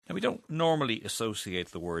Now, we don't normally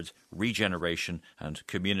associate the words regeneration and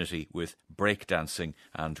community with breakdancing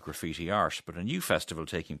and graffiti art, but a new festival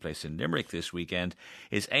taking place in Limerick this weekend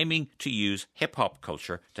is aiming to use hip-hop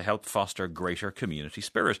culture to help foster greater community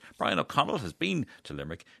spirit. Brian O'Connell has been to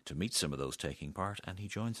Limerick to meet some of those taking part, and he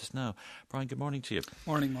joins us now. Brian, good morning to you.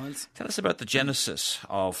 Morning, Miles. Tell us about the genesis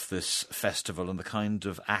of this festival and the kind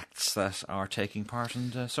of acts that are taking part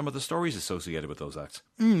and some of the stories associated with those acts.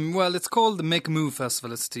 Well, it's called the Make a Move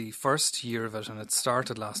Festival. It's the first year of it, and it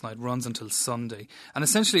started last night, runs until Sunday. And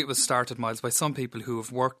essentially it was started, Miles, by some people who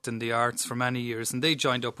have worked in the arts for many years, and they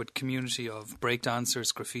joined up with a community of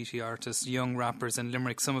breakdancers, graffiti artists, young rappers in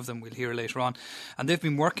Limerick. Some of them we'll hear later on. And they've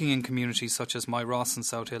been working in communities such as My Ross and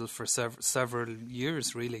South Hill for several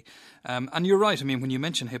years, really. And you're right, I mean, when you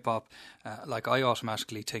mention hip-hop, like I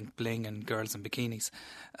automatically think bling and girls in bikinis.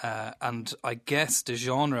 And I guess the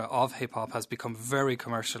genre of hip-hop has become very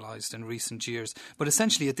commercialised in recent years. But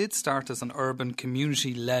essentially it did start as an urban,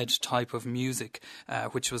 community-led type of music,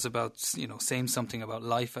 which was about, saying something about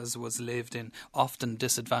life as was lived in often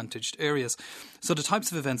disadvantaged areas. So the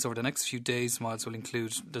types of events over the next few days, Miles, will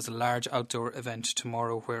include, there's a large outdoor event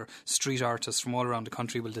tomorrow where street artists from all around the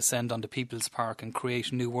country will descend onto People's Park and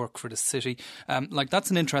create new work for the city.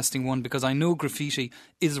 That's an interesting one because I know graffiti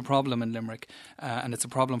is a problem in Limerick and it's a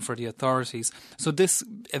problem for the authorities. So this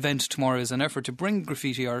event tomorrow is an effort to bring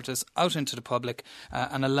graffiti artists out into the public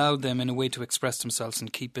and allow them in a way to express themselves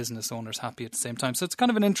and keep business owners happy at the same time. So it's kind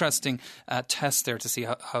of an interesting test there to see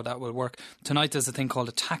how that will work. Tonight there's a thing called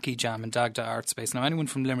a tacky jam in Dagda Art Space. Now anyone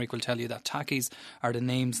from Limerick will tell you that tackies are the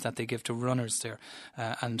names that they give to runners there.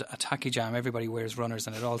 And a tacky jam, everybody wears runners,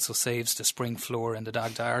 and it also saves the spring floor in the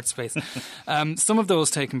Dagda Art Space. Some of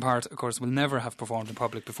those taking part, of course, will never have performed in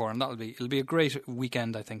public before, and it'll be a great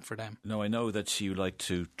weekend, I think, for them. Now, I know that you like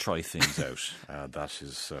to try things out. That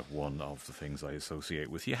is one of the things I associate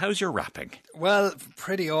with you. How's your rapping? Well,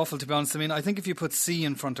 pretty awful, to be honest. I mean, I think if you put C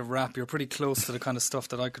in front of rap, you're pretty close to the kind of stuff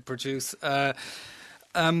that I could produce.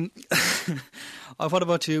 What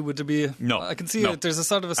about you? Would there be no? I can see there's a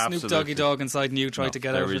sort of a Snoop Doggy Dog inside, and you try to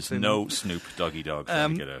get out. There is no Snoop Doggy Dog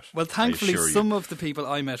trying to get out. Well, thankfully, some of the people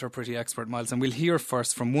I met are pretty expert, Miles, and we'll hear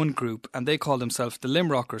first from one group, and they call themselves the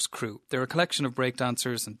Limrockers Crew. They're a collection of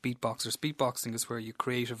breakdancers and beatboxers. Beatboxing is where you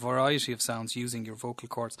create a variety of sounds using your vocal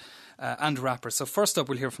cords, and rappers. So first up,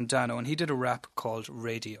 we'll hear from Dano, and he did a rap called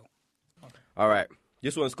Radio. All right,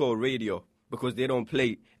 this one's called Radio because they don't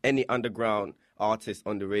play any underground artists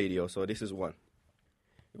on the radio, so this is one.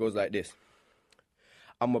 It goes like this.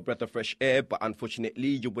 I'm a breath of fresh air, but unfortunately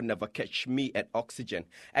you will never catch me at Oxygen.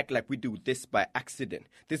 Act like we do this by accident.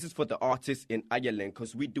 This is for the artists in Ireland,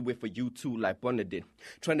 cause we do it for you too like Bonner did.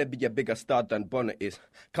 Trying to be a bigger star than Bonner is.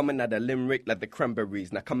 Coming out of Limerick like the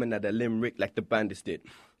Cranberries, now coming out of Limerick like the Bandits did.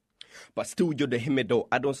 But still you're the him though,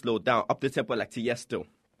 I don't slow down, up the tempo like Tiesto.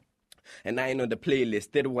 And I ain't on the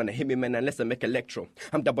playlist, they don't wanna hit me, man, unless I make electro.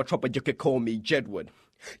 I'm double trouble, you can call me Jedward.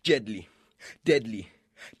 Jedly, deadly.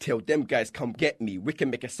 Tell them guys come get me, we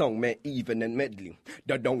can make a song, man, even and medley.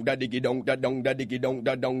 Da dong da diggy dong, da dong da diggy dong,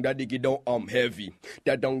 da dong da diggy dong, I'm heavy.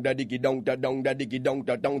 Da dong da diggy dong, da dong da diggy dong,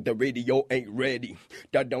 da dong, the radio ain't ready.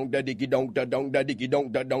 Da dong da diggy dong, da dong da diggy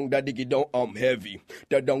dong, da dong da diggy dong, I'm heavy.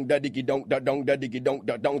 Da dong da diggy dong, da dong da diggy dong,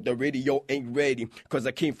 da dong, the radio ain't ready. Cause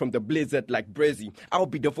I came from the blizzard like Brizzy. I'll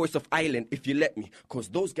be the voice of Ireland if you let me. Cause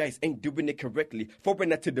those guys ain't doing it correctly.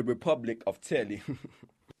 Foreigner to the Republic of Telly.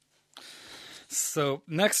 So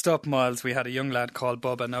next up, Miles, we had a young lad called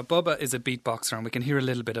Bubba. Now, Bubba is a beatboxer, and we can hear a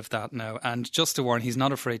little bit of that now. And just to warn, he's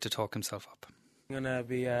not afraid to talk himself up. I'm going to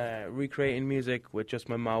be recreating music with just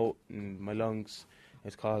my mouth and my lungs.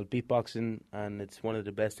 It's called beatboxing, and it's one of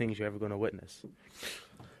the best things you're ever going to witness.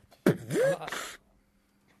 What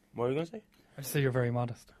are you going to say? I'd say you're very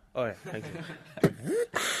modest. Oh, yeah, thank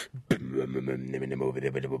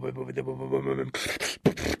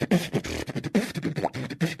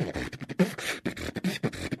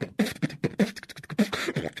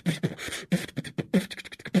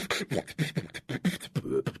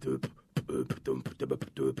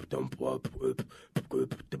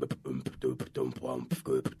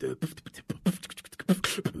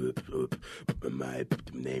My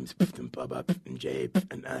name's Bob and Jay,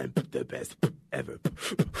 and I'm the best ever.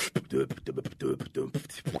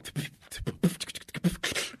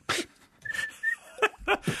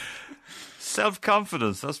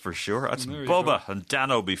 Self-confidence, that's for sure. That's Bubba and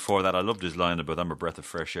Dano before that. I loved his line about I'm a breath of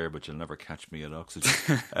fresh air, but you'll never catch me at oxygen.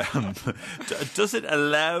 Does it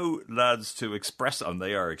allow lads to express, and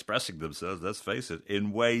they are expressing themselves, let's face it,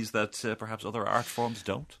 in ways that perhaps other art forms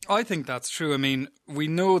don't? I think that's true. I mean, we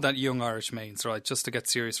know that young Irish mains, right, just to get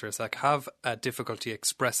serious for a sec, have a difficulty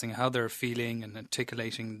expressing how they're feeling and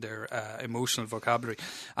articulating their emotional vocabulary.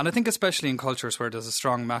 And I think especially in cultures where there's a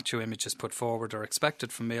strong macho image is put forward or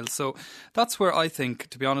expected from males. So that's where I think,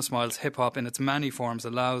 to be honest, Miles, hip-hop in its many forms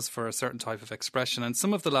allows for a certain type of expression. And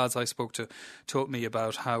some of the lads I spoke to told me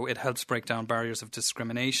about how it helps break down barriers of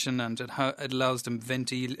discrimination, and it allows them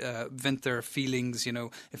vent their feelings. You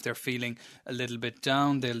know, if they're feeling a little bit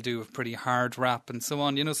down, they'll do a pretty hard rap and so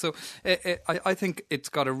on. You know, so I think it's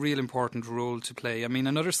got a real important role to play. I mean,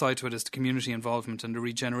 another side to it is the community involvement and the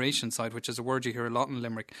regeneration side, which is a word you hear a lot in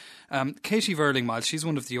Limerick. Katie Verling, Miles, she's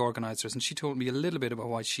one of the organisers, and she told me a little bit about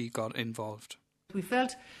why she got involved. We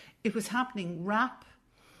felt it was happening, rap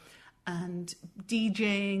and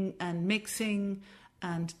DJing and mixing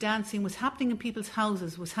and dancing was happening in people's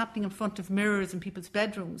houses, was happening in front of mirrors in people's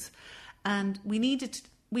bedrooms. And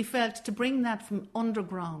we felt to bring that from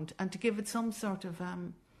underground and to give it some sort of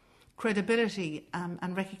credibility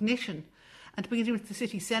and recognition, and to bring it into the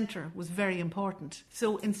city centre was very important.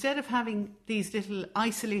 So instead of having these little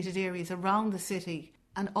isolated areas around the city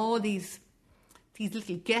and all these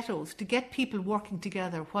little ghettos, to get people working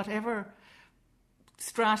together, whatever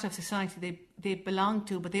strata of society they belonged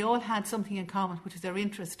to, but they all had something in common, which is their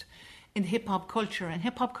interest in hip-hop culture. And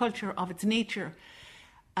hip-hop culture of its nature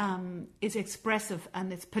is expressive,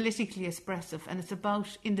 and it's politically expressive, and it's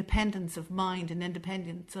about independence of mind and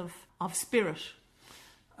independence of spirit.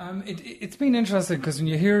 It's been interesting because when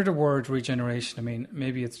you hear the word regeneration, I mean,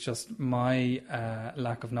 maybe it's just my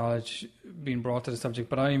lack of knowledge being brought to the subject,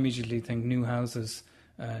 but I immediately think new houses,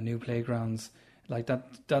 new playgrounds, like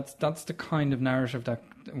that's the kind of narrative that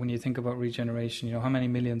when you think about regeneration, you know, how many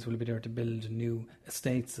millions will be there to build new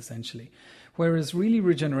estates, essentially. Whereas really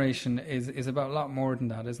regeneration is about a lot more than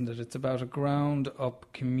that, isn't it? It's about a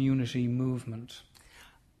ground-up community movement.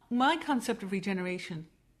 My concept of regeneration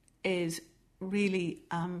is really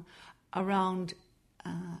around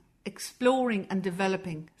exploring and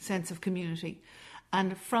developing sense of community.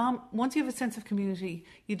 And once you have a sense of community,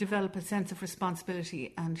 you develop a sense of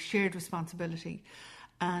responsibility and shared responsibility.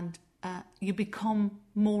 And you become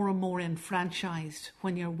more and more enfranchised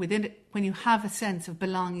when you're within it, when you have a sense of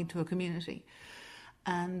belonging to a community.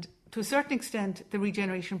 And to a certain extent, the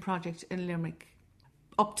Regeneration Project in Limerick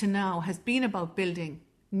up to now has been about building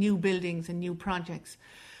new buildings and new projects.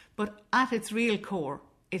 But at its real core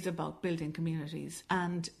is about building communities.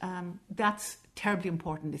 And that's terribly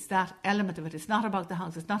important. It's that element of it. It's not about the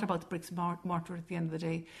house. It's not about the bricks and mortar at the end of the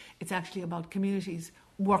day. It's actually about communities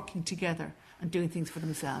working together and doing things for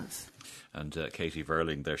themselves. And Katie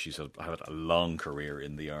Verling there, she's had a long career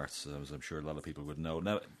in the arts, as I'm sure a lot of people would know.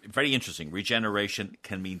 Now, very interesting. Regeneration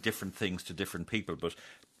can mean different things to different people, but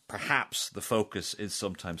perhaps the focus is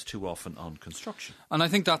sometimes too often on construction. And I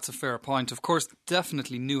think that's a fair point. Of course,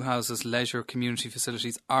 definitely new houses, leisure, community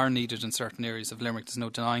facilities are needed in certain areas of Limerick. There's no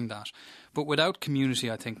denying that. But without community,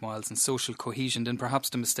 I think, Miles, and social cohesion, then perhaps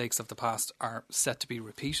the mistakes of the past are set to be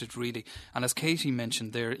repeated, really. And as Katie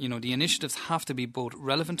mentioned there, you know, the initiatives have to be both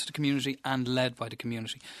relevant to the community and led by the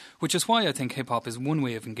community, which is why I think hip-hop is one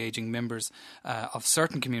way of engaging members of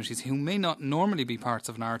certain communities who may not normally be parts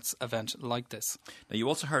of an arts event like this. Now, you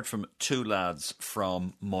also heard from two lads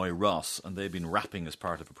from Moy Ross, and they've been rapping as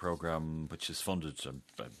part of a programme which is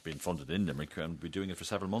been funded in Limerick, and we're doing it for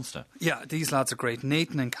several months now. Yeah, these lads are great,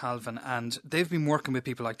 Nathan and Calvin, and they've been working with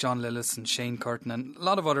people like John Lillis and Shane Curtin and a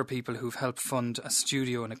lot of other people who've helped fund a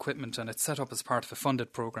studio and equipment, and it's set up as part of a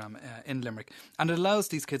funded programme in Limerick. And it allows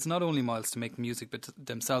these kids not only, Miles, to make music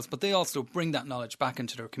themselves, but they also bring that knowledge back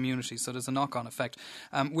into their community, so there's a knock-on effect.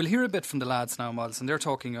 We'll hear a bit from the lads now, Miles, and they're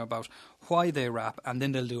talking about why they rap, and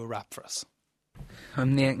then they'll do a rap for us.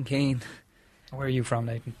 I'm Nathan Keane. Where are you from,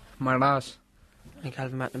 Nathan? Marlass. I'm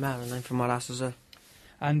Calvin McNamara, and I'm from Marlass as well.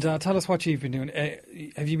 And tell us what you've been doing.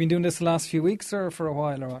 Have you been doing this the last few weeks or for a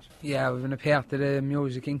while or what? Yeah, we've been a part of the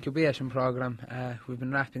music incubation programme. We've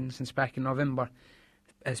been rapping since back in November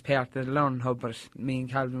as part of the Learning Hub, but me and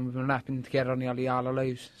Calvin, we've been rapping together nearly all our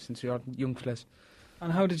lives since we were young fellas.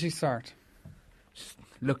 And how did you start? Just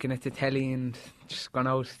looking at the telly and just going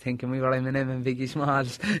out thinking we were Eminem and Biggie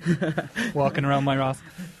Smalls. Walking around my Ross.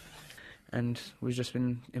 And we've just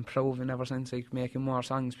been improving ever since, like making more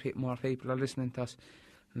songs, more people are listening to us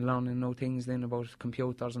and learning new things then about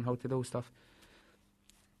computers and how to do stuff.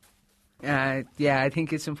 Yeah, I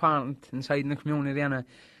think it's important inside the community,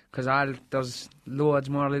 Because there's loads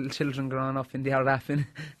more little children growing up and they're rapping.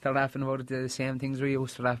 They're rapping about the same things we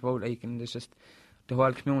used to rap about, like, and there's just the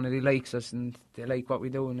whole community likes us and they like what we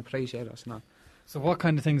do and appreciate us and all. So what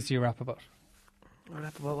kind of things do you rap about? I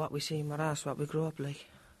rap about what we see in our ass, what we grew up like,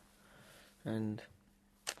 and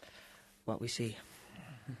what we see.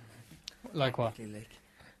 Like what?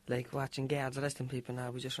 Like watching guards arresting people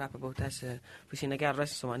now. We just rap about that. We seen a guard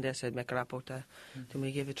arresting someone, they said make a rap about that. Then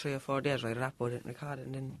we give it 3 or 4 days, write a rap about it, record it,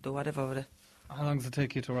 and then do whatever with it. How long does it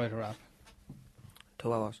take you to write a rap?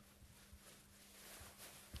 2 hours.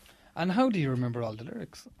 And how do you remember all the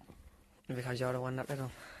lyrics? Because you're the one that read them.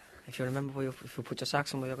 If you remember, if you put your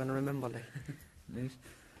socks on, you're going to remember. Like.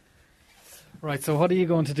 Right, so what are you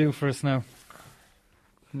going to do for us now?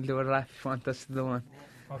 Do a rap if you want us to do one.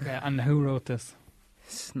 Okay, and who wrote this?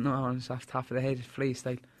 It's no one's off the top of the head,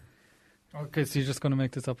 freestyle. Okay, so you're just going to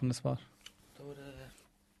make this up on the spot?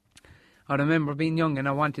 I remember being young and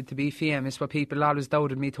I wanted to be famous, but people always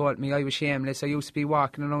doubted me, told me I was shameless. I used to be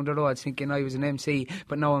walking around the roads thinking I was an MC,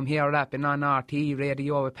 but now I'm here rapping on RT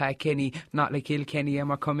radio with Pat Kenny. Not like Kilkenny,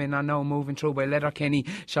 I'm coming on now, moving through by Letterkenny.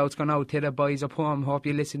 Shouts going out to the boys up home, hope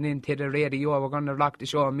you're listening to the radio. We're going to rock the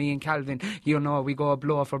show, me and Calvin. You know we go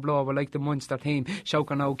blow for blow, we're like the Munster team.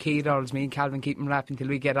 Shouting out key girls, me and Calvin keep 'em rapping till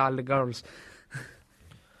we get all the girls.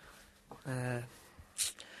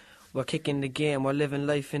 We're kicking the game, we're living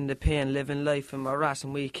life in the pain, living life in our ass,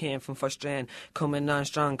 and we came from first strain, coming on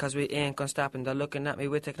strong, cause we ain't gonna stop, and they're looking at me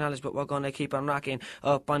with technology, but we're gonna keep on rocking,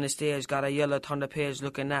 up on the stage, got a yellow on the page,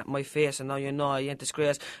 looking at my face, and now you know I ain't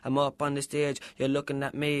disgrace, I'm up on the stage, you're looking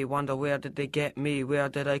at me, wonder where did they get me, where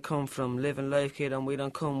did I come from, living life kid, and we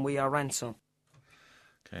don't come, we are ransom.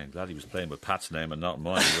 Okay, I'm glad he was playing with Pat's name and not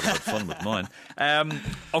mine. He would have had fun with mine.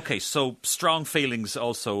 Okay, so strong feelings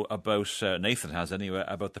also about, Nathan has anyway,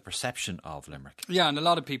 about the perception of Limerick. Yeah, and a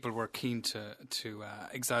lot of people were keen to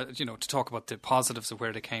talk about the positives of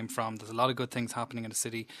where they came from. There's a lot of good things happening in the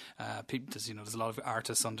city. There's a lot of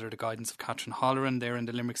artists under the guidance of Catherine Holleran. They're in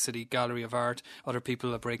the Limerick City Gallery of Art. Other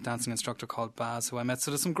people, a breakdancing instructor called Baz, who I met.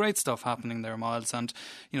 So there's some great stuff happening there, Miles. And,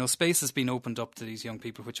 space has been opened up to these young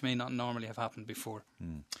people, which may not normally have happened before.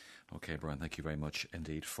 Okay, Brian, thank you very much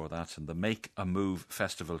indeed for that. And the Make a Move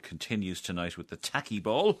Festival continues tonight with the Tacky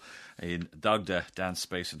Ball in Dagda Dance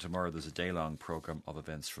Space. And tomorrow there's a day-long programme of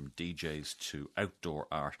events from DJs to outdoor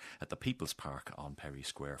art at the People's Park on Perry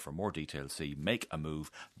Square. For more details, see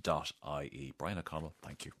makeamove.ie. Brian O'Connell,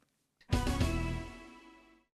 thank you.